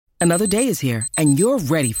Another day is here, and you're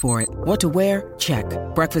ready for it. What to wear? Check.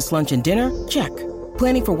 Breakfast, lunch, and dinner? Check.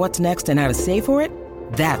 Planning for what's next and how to save for it?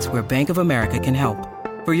 That's where Bank of America can help.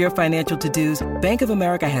 For your financial to-dos, Bank of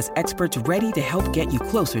America has experts ready to help get you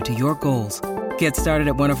closer to your goals. Get started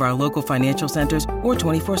at one of our local financial centers or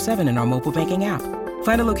 24/7 in our mobile banking app.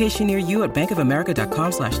 Find a location near you at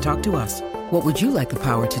bankofamerica.com/talktous. What would you like the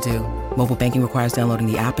power to do? Mobile banking requires downloading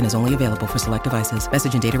the app and is only available for select devices.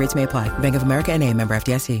 Message and data rates may apply. Bank of America N.A., member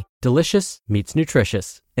FDIC. Delicious meets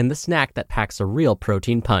nutritious in the snack that packs a real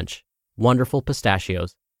protein punch. Wonderful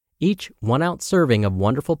Pistachios. Each 1-ounce serving of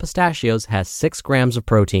Wonderful Pistachios has 6 grams of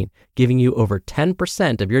protein, giving you over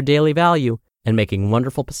 10% of your daily value and making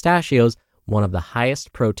Wonderful Pistachios one of the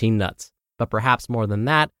highest protein nuts. But perhaps more than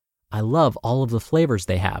that, I love all of the flavors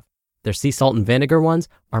they have. Their sea salt and vinegar ones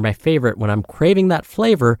are my favorite when I'm craving that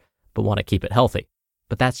flavor but want to keep it healthy.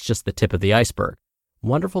 But that's just the tip of the iceberg.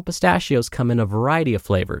 Wonderful Pistachios come in a variety of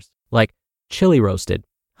flavors, like chili roasted,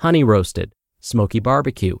 honey roasted, smoky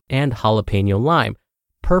barbecue, and jalapeno lime,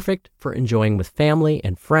 perfect for enjoying with family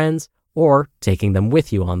and friends or taking them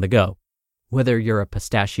with you on the go. Whether you're a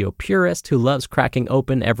pistachio purist who loves cracking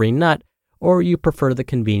open every nut, or you prefer the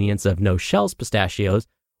convenience of no-shells pistachios,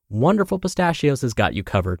 Wonderful Pistachios has got you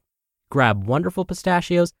covered. Grab Wonderful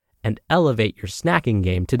Pistachios and elevate your snacking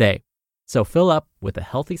game today. So fill up with a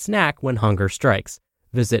healthy snack when hunger strikes.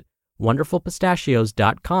 Visit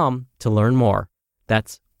wonderfulpistachios.com to learn more.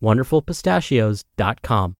 That's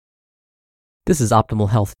wonderfulpistachios.com. This is Optimal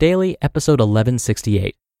Health Daily, episode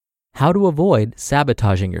 1168. How to Avoid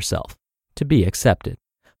Sabotaging Yourself to Be Accepted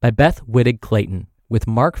by Beth Wittig Clayton with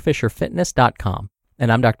markfisherfitness.com.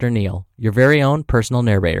 And I'm Dr. Neil, your very own personal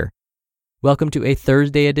narrator. Welcome to a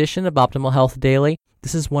Thursday edition of Optimal Health Daily.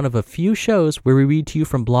 This is one of a few shows where we read to you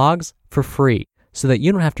from blogs for free so that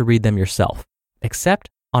you don't have to read them yourself, except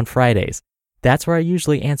on Fridays. That's where I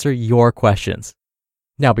usually answer your questions.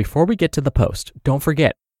 Now, before we get to the post, don't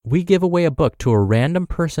forget, we give away a book to a random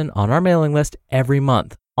person on our mailing list every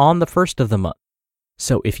month on the first of the month.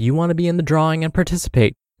 So if you want to be in the drawing and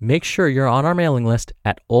participate, make sure you're on our mailing list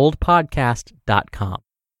at oldpodcast.com.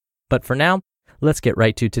 But for now, let's get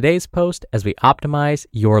right to today's post as we optimize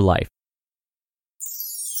your life.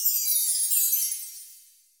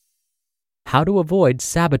 How to Avoid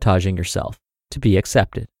Sabotaging Yourself to Be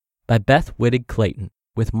Accepted by Beth Wittig Clayton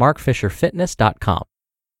with markfisherfitness.com.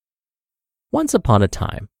 Once upon a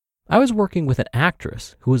time, I was working with an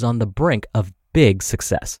actress who was on the brink of big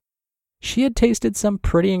success. She had tasted some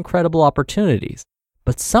pretty incredible opportunities,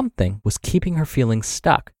 but something was keeping her feeling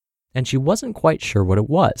stuck, and she wasn't quite sure what it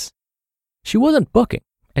was. She wasn't booking,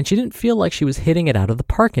 and she didn't feel like she was hitting it out of the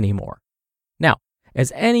park anymore. Now,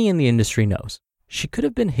 as any in the industry knows, she could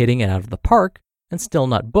have been hitting it out of the park and still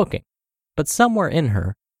not booking, but somewhere in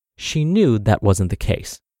her, she knew that wasn't the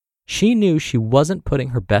case. She knew she wasn't putting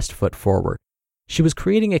her best foot forward. She was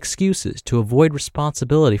creating excuses to avoid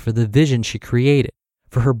responsibility for the vision she created,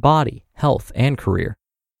 for her body, health, and career.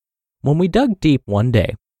 When we dug deep one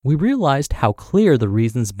day, we realized how clear the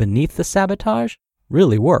reasons beneath the sabotage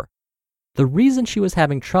really were. The reason she was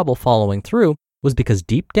having trouble following through was because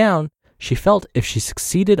deep down, she felt if she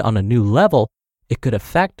succeeded on a new level, it could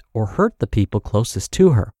affect or hurt the people closest to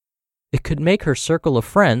her. It could make her circle of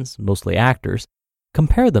friends, mostly actors,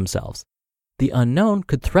 compare themselves. The unknown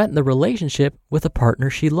could threaten the relationship with a partner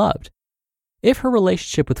she loved. If her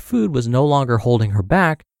relationship with food was no longer holding her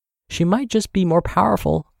back, she might just be more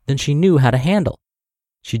powerful than she knew how to handle.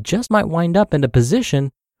 She just might wind up in a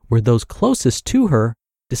position where those closest to her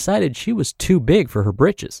decided she was too big for her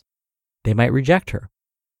britches. They might reject her.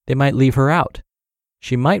 They might leave her out.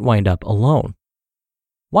 She might wind up alone.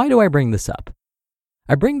 Why do I bring this up?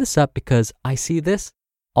 I bring this up because I see this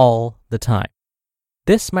all the time.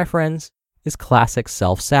 This, my friends, is classic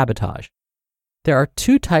self-sabotage. There are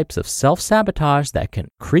 2 types of self-sabotage that can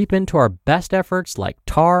creep into our best efforts like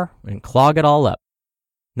tar and clog it all up.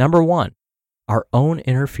 Number 1, our own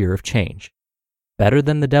inner fear of change. Better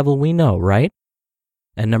than the devil we know, right?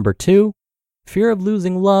 And number 2, fear of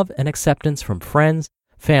losing love and acceptance from friends,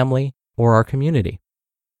 family, or our community.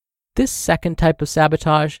 This second type of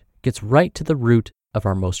sabotage gets right to the root of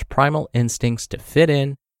our most primal instincts to fit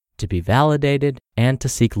in, to be validated, and to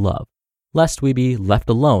seek love, lest we be left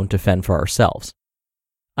alone to fend for ourselves.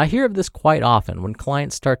 I hear of this quite often when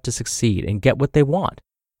clients start to succeed and get what they want.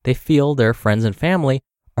 They feel their friends and family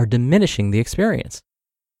are diminishing the experience.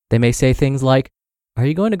 They may say things like, "Are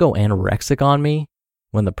you going to go anorexic on me?"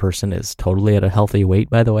 when the person is totally at a healthy weight,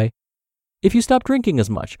 by the way. "If you stop drinking as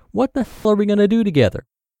much, what the hell are we going to do together?"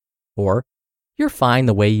 Or, "You're fine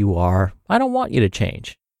the way you are. I don't want you to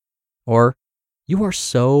change." Or, "You are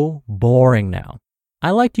so boring now.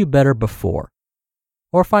 I liked you better before.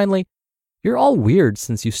 Or finally, you're all weird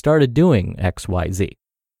since you started doing XYZ.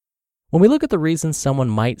 When we look at the reasons someone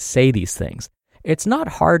might say these things, it's not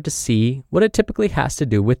hard to see what it typically has to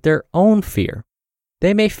do with their own fear.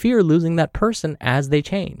 They may fear losing that person as they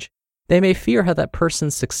change. They may fear how that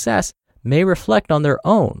person's success may reflect on their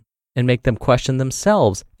own and make them question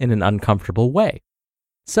themselves in an uncomfortable way.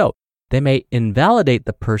 So, they may invalidate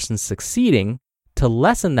the person succeeding to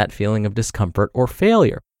lessen that feeling of discomfort or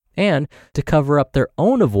failure, and to cover up their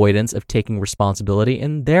own avoidance of taking responsibility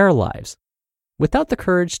in their lives. Without the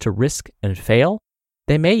courage to risk and fail,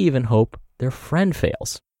 they may even hope their friend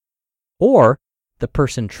fails. Or the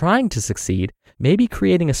person trying to succeed may be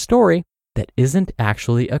creating a story that isn't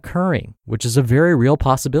actually occurring, which is a very real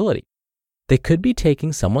possibility. They could be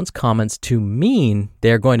taking someone's comments to mean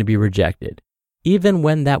they're going to be rejected, even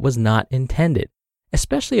when that was not intended,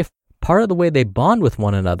 especially if part of the way they bond with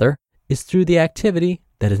one another is through the activity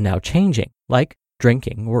that is now changing, like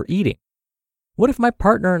drinking or eating. What if my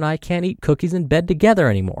partner and I can't eat cookies in bed together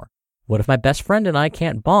anymore? What if my best friend and I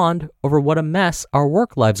can't bond over what a mess our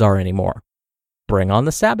work lives are anymore? Bring on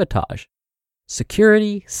the sabotage.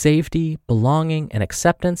 Security, safety, belonging, and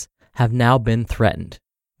acceptance have now been threatened,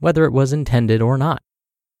 whether it was intended or not.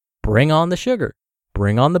 Bring on the sugar.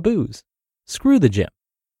 Bring on the booze. Screw the gym.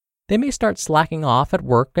 They may start slacking off at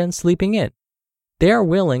work and sleeping in. They are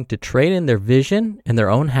willing to trade in their vision and their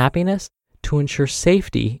own happiness to ensure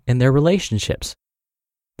safety in their relationships.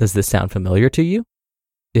 Does this sound familiar to you?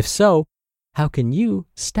 If so, how can you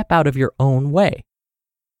step out of your own way?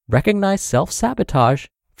 Recognize self-sabotage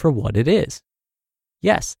for what it is.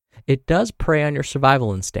 Yes, it does prey on your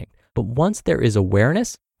survival instinct, but once there is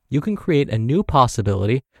awareness, you can create a new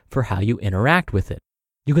possibility for how you interact with it.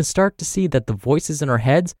 You can start to see that the voices in our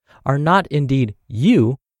heads are not indeed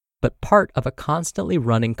you, but part of a constantly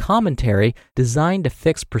running commentary designed to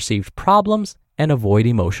fix perceived problems and avoid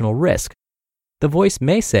emotional risk. The voice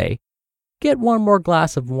may say, "Get one more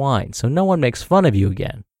glass of wine so no one makes fun of you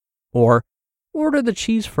again," or "Order the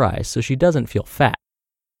cheese fries so she doesn't feel fat."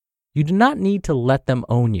 You do not need to let them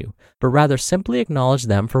own you, but rather simply acknowledge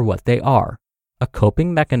them for what they are, a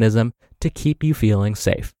coping mechanism to keep you feeling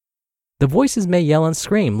safe. The voices may yell and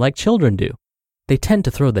scream like children do. They tend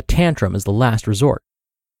to throw the tantrum as the last resort.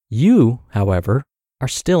 You, however, are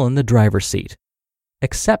still in the driver's seat.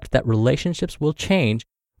 Accept that relationships will change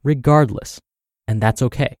regardless, and that's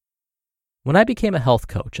okay. When I became a health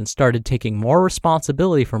coach and started taking more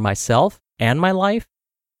responsibility for myself and my life,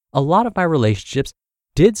 a lot of my relationships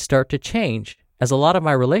did start to change, as a lot of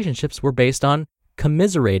my relationships were based on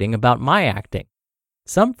commiserating about my acting.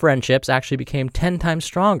 Some friendships actually became 10 times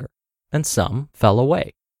stronger, and some fell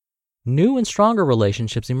away. New and stronger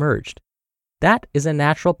relationships emerged. That is a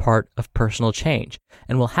natural part of personal change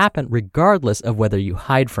and will happen regardless of whether you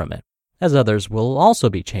hide from it, as others will also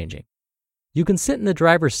be changing. You can sit in the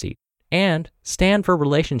driver's seat and stand for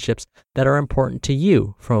relationships that are important to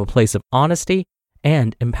you from a place of honesty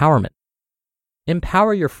and empowerment.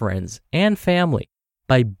 Empower your friends and family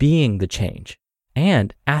by being the change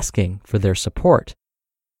and asking for their support.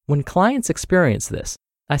 When clients experience this,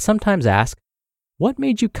 I sometimes ask, "What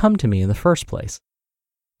made you come to me in the first place?"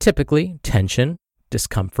 Typically, tension,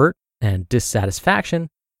 discomfort, and dissatisfaction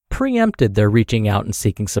preempted their reaching out and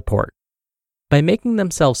seeking support. By making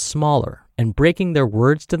themselves smaller and breaking their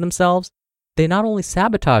words to themselves, they not only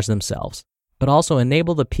sabotage themselves, but also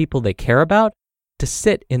enable the people they care about to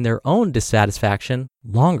sit in their own dissatisfaction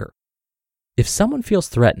longer. If someone feels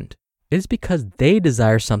threatened, it is because they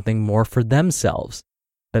desire something more for themselves,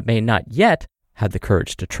 but may not yet have the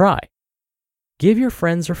courage to try. Give your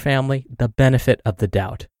friends or family the benefit of the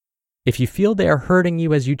doubt. If you feel they are hurting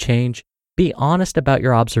you as you change, be honest about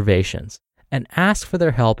your observations and ask for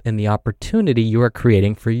their help in the opportunity you are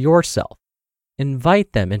creating for yourself.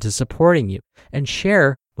 Invite them into supporting you and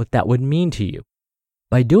share what that would mean to you.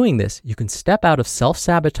 By doing this, you can step out of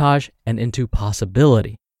self-sabotage and into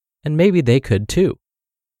possibility, and maybe they could too.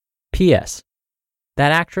 P.S.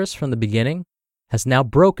 That actress from the beginning has now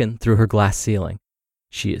broken through her glass ceiling.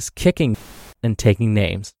 She is kicking and taking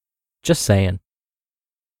names. Just saying.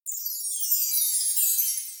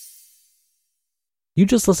 You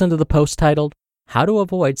just listened to the post titled, "How to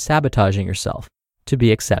Avoid Sabotaging Yourself to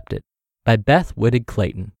Be Accepted" by Beth Wittig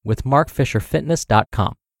Clayton with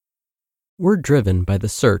MarkFisherFitness.com. We're driven by the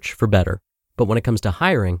search for better, but when it comes to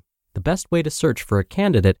hiring, the best way to search for a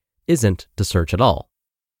candidate isn't to search at all.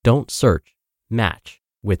 Don't search, match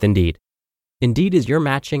with Indeed. Indeed is your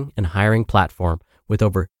matching and hiring platform with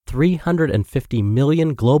over 350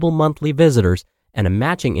 million global monthly visitors and a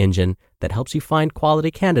matching engine that helps you find quality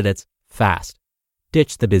candidates fast.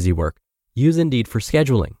 Ditch the busy work. Use Indeed for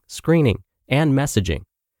scheduling, screening, and messaging.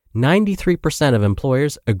 93% of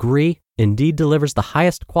employers agree Indeed delivers the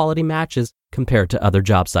highest quality matches compared to other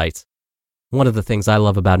job sites. One of the things I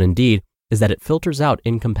love about Indeed is that it filters out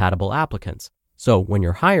incompatible applicants. So when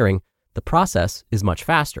you're hiring, the process is much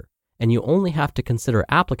faster, and you only have to consider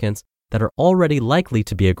applicants that are already likely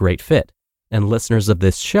to be a great fit. And listeners of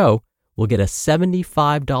this show will get a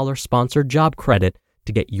 $75 sponsored job credit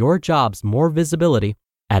to get your jobs more visibility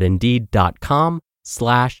at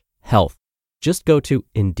Indeed.com/health. Just go to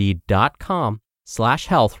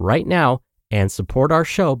Indeed.com/health right now and support our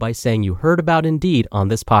show by saying you heard about Indeed on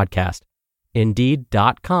this podcast.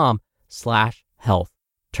 Indeed.com/health.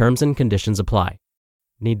 Terms and conditions apply.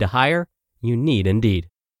 Need to hire? You need Indeed.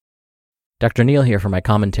 Dr. Neal here for my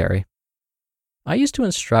commentary. I used to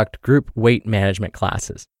instruct group weight management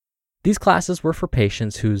classes. These classes were for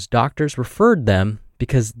patients whose doctors referred them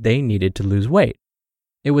because they needed to lose weight.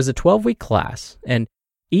 It was a 12-week class, and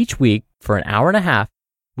each week, for an hour and a half,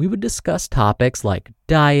 we would discuss topics like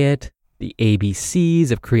diet, the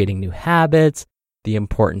ABCs of creating new habits, the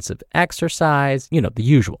importance of exercise, the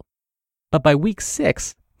usual. But by week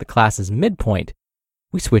 6, the class's midpoint,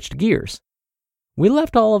 we switched gears. We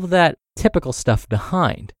left all of that typical stuff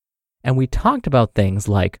behind, and we talked about things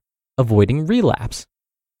like avoiding relapse.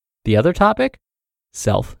 The other topic?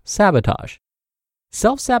 Self-sabotage.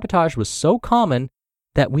 Self-sabotage was so common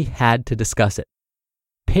that we had to discuss it.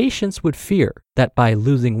 Patients would fear that by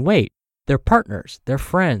losing weight, their partners, their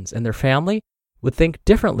friends, and their family would think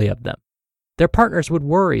differently of them. Their partners would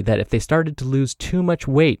worry that if they started to lose too much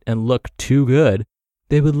weight and look too good,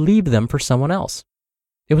 they would leave them for someone else.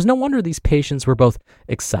 It was no wonder these patients were both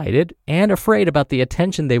excited and afraid about the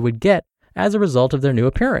attention they would get as a result of their new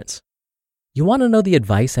appearance. You want to know the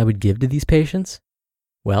advice I would give to these patients?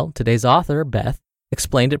 Well, today's author, Beth,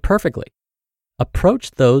 explained it perfectly.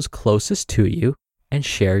 Approach those closest to you and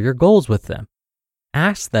share your goals with them.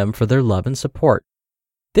 Ask them for their love and support.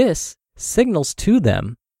 This signals to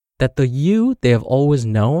them that the you they have always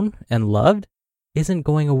known and loved isn't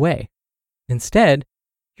going away. Instead,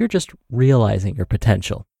 you're just realizing your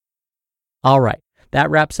potential. All right, that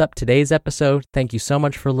wraps up today's episode. Thank you so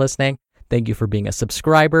much for listening. Thank you for being a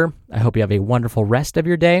subscriber. I hope you have a wonderful rest of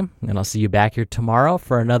your day, and I'll see you back here tomorrow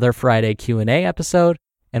for another Friday Q&A episode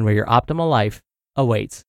and where your optimal life awaits.